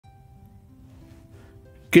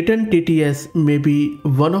Kitten TTS may be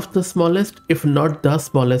one of the smallest, if not the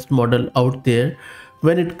smallest model out there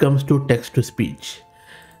when it comes to text to speech.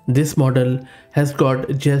 This model has got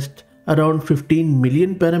just around 15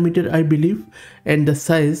 million parameter I believe, and the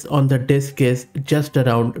size on the disk is just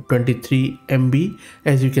around 23 MB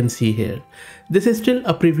as you can see here. This is still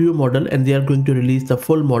a preview model and they are going to release the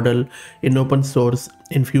full model in open source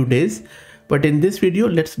in few days. But in this video,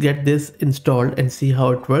 let's get this installed and see how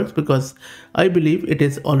it works, because I believe it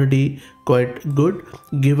is already quite good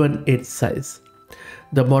given its size.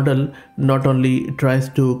 The model not only tries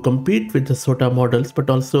to compete with the SOTA models, but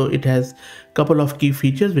also it has a couple of key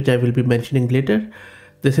features which I will be mentioning later.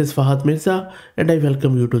 This is Fahad Mirza and I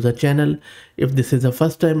welcome you to the channel. If this is the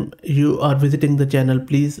first time you are visiting the channel,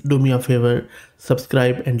 please do me a favor,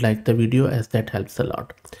 subscribe and like the video, as that helps a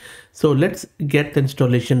lot. So let's get the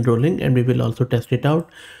installation rolling and we will also test it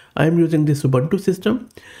out. I am using this Ubuntu system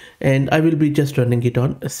and I will be just running it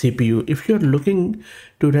on a CPU. If you're looking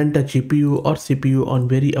to rent a GPU or CPU on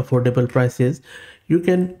very affordable prices, you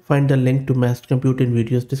can find the link to Massed Compute in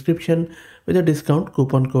video's description with a discount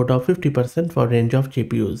coupon code of 50% for range of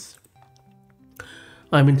GPUs.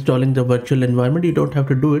 I'm installing the virtual environment. You don't have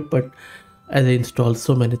to do it, but as I install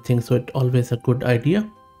so many things, so it's always a good idea.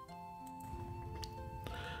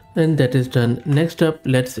 And that is done. Next up,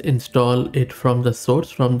 let's install it from the source,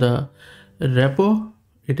 from the repo.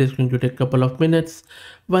 It is going to take a couple of minutes.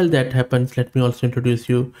 While that happens, let me also introduce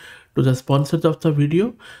you to the sponsors of the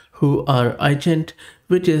video, who are iGent,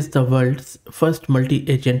 which is the world's first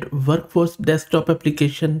multi-agent workforce desktop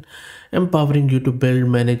application, empowering you to build,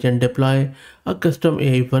 manage and deploy a custom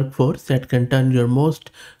AI workforce that can turn your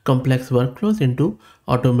most complex workflows into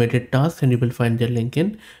automated tasks, and you will find the link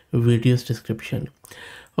in video's description.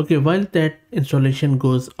 Okay, while that installation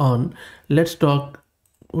goes on, let's talk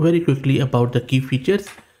very quickly about the key features.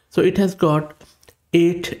 So it has got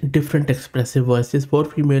 8 different expressive voices, 4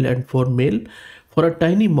 female and 4 male. For a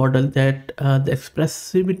tiny model, that the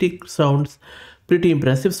expressivity sounds pretty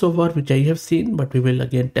impressive so far, which I have seen, but we will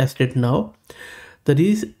again test it now. The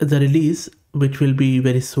release, which will be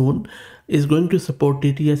very soon, is going to support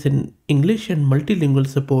TTS in English, and multilingual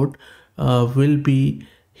support will be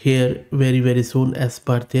here very soon as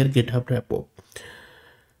per their GitHub repo.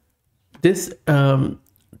 This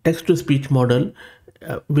text to speech model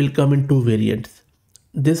will come in 2 variants.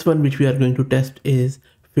 This one which we are going to test is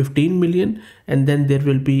 15 million, and then there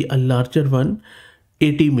will be a larger one,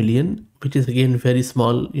 80 million, which is again very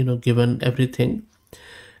small, given everything.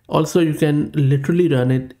 Also, you can literally run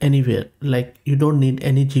it anywhere. Like, you don't need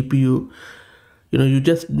any GPU, you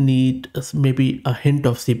just need maybe a hint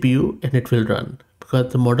of CPU and it will run,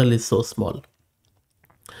 because the model is so small.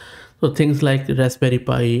 So things like Raspberry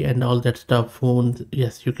Pi and all that stuff, phones,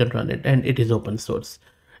 yes, you can run it, and it is open source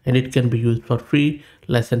and it can be used for free.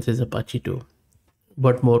 License is Apache too.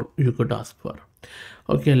 What more you could ask for?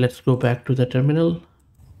 Okay, let's go back to the terminal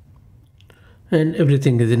and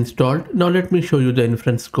everything is installed. Now let me show you the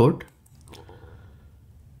inference code.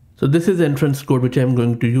 So this is the inference code which I'm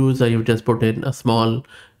going to use. I have just put in a small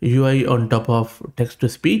UI on top of text to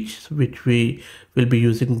speech, which we will be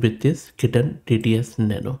using with this Kitten TTS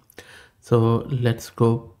Nano. So let's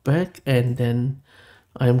go back and then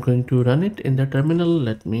I'm going to run it in the terminal.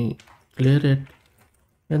 Let me clear it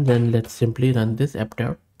and then let's simply run this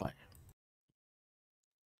app.py.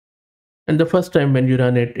 And the first time when you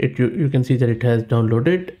run it, you can see that it has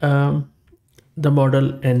downloaded the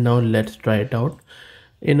model, and now let's try it out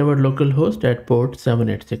in our local host at port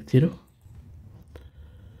 7860.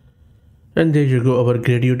 And there you go, our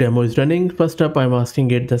Gradio demo is running. First up, I'm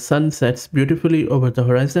asking it, the sun sets beautifully over the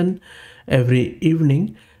horizon every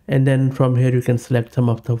evening, and then from here you can select some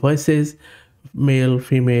of the voices, male,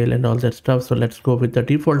 female and all that stuff. So let's go with the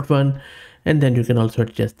default one, and then you can also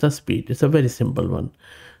adjust the speed. It's a very simple one.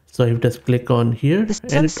 So you just click on here. The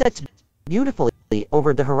sun sets beautifully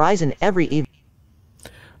over the horizon every evening.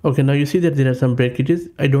 Okay, now you see that there are some breakages.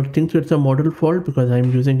 I don't think so it's a model fault, because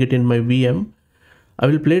I'm using it in my VM. I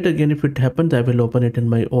will play it again. If it happens, I will open it in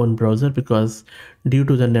my own browser, because due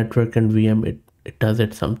to the network and VM, it does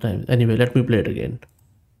it sometimes. Anyway, let me play it again.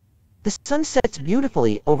 The sun sets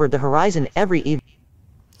beautifully over the horizon every evening.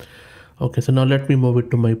 Okay, so now let me move it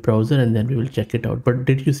to my browser and then we will check it out. But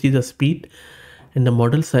did you see the speed? And the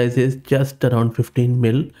model size is just around 15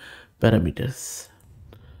 mil parameters.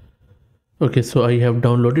 Okay, so I have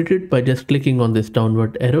downloaded it by just clicking on this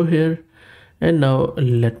downward arrow here. And now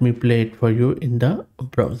let me play it for you in the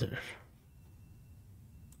browser.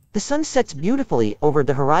 The sun sets beautifully over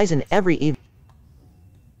the horizon every evening.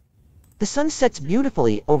 The sun sets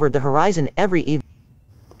beautifully over the horizon every evening.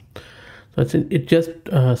 So it just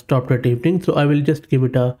stopped at evening, so I will just give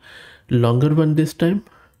it a longer one this time.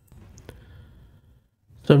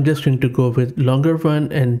 So I'm just going to go with longer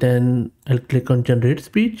one, and then I'll click on generate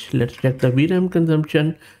speech. Let's check the VRAM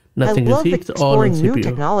consumption. I Nothing you see, love it's all on exploring new CPU.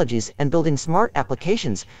 technologies and building smart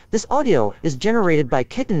applications. This audio is generated by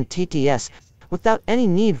Kitten TTS without any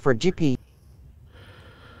need for GPU.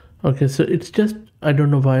 Okay, so it's just, I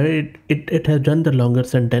don't know why it has done the longer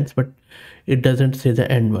sentence, but it doesn't say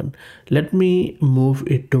the end one. Let me move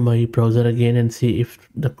it to my browser again and see if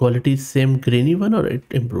the quality is same grainy one or it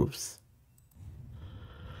improves.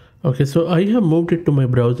 Okay, so I have moved it to my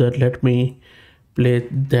browser. Let me play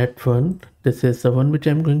that one. This is the one which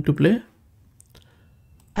I'm going to play.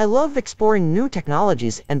 I love exploring new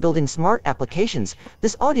technologies and building smart applications.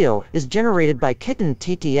 This audio is generated by Kitten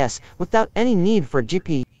TTS without any need for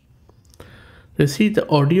GPU. You see the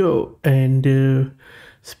audio and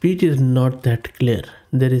speech is not that clear.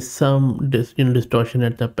 There is some distortion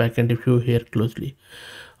at the back end if you hear closely.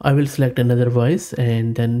 I will select another voice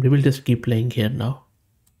and then we will just keep playing here now.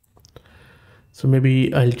 So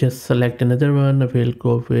maybe I'll just select another one. I will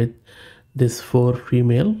go with this for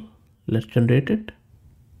female. Let's generate it.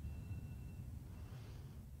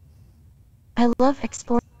 I love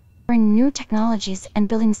exploring new technologies and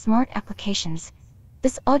building smart applications.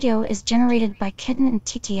 This audio is generated by Kitten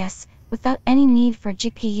TTS without any need for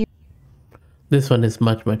GPU. This one is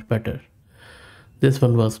much better. This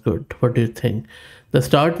one was good. What do you think? The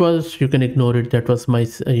start was, you can ignore it. That was my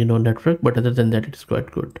network, but other than that, it's quite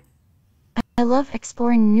good. I love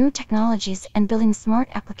exploring new technologies and building smart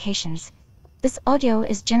applications. This audio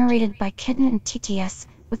is generated by Kitten TTS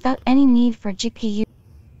without any need for GPU.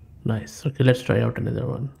 Nice. Okay, let's try out another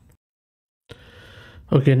one.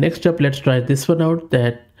 Okay, next up, let's try this one out,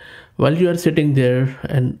 that while you are sitting there,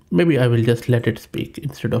 and maybe I will just let it speak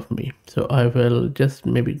instead of me. So I will just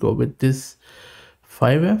maybe go with this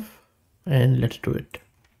 5F and let's do it.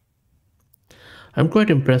 I'm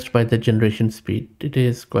quite impressed by the generation speed. It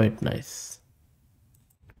is quite nice.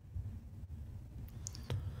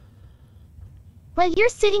 While you're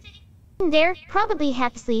sitting there, probably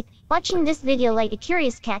half asleep, watching this video like a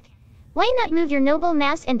curious cat, why not move your noble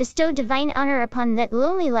mouse and bestow divine honor upon that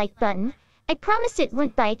lonely like button? I promise it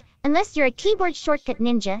won't bite, unless you're a keyboard shortcut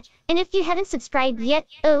ninja, and if you haven't subscribed yet,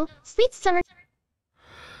 oh, sweet summer.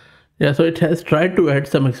 Yeah, so it has tried to add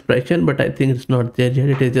some expression, but I think it's not there yet.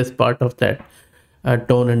 It is just part of that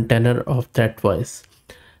tone and tenor of that voice.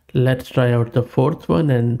 Let's try out the fourth one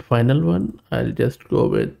and final one. I'll just go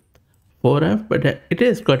with 4F, but it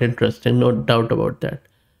is quite interesting, no doubt about that.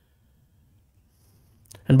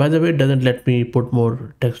 And by the way, it doesn't let me put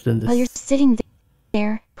more text in this. While you're sitting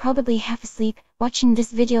there, probably half asleep, watching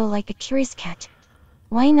this video like a curious cat,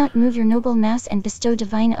 why not move your noble mouse and bestow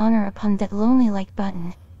divine honor upon that lonely like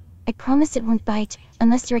button? I promise it won't bite,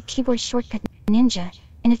 unless you're a keyboard shortcut ninja,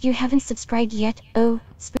 and if you haven't subscribed yet, oh,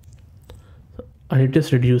 I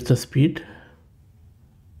just reduced the speed.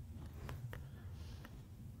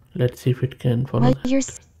 Let's see if it can follow. While you're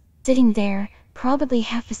sitting there, probably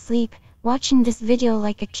half asleep, watching this video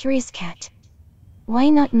like a curious cat, why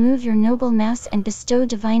not move your noble mouse and bestow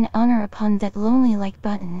divine honor upon that lonely like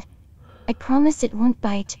button? I promise it won't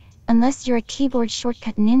bite, unless you're a keyboard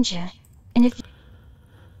shortcut ninja, and if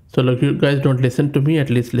So look, you guys don't listen to me, at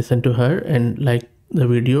least listen to her and like the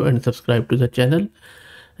video and subscribe to the channel,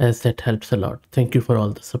 as that helps a lot. Thank you for all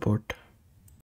the support.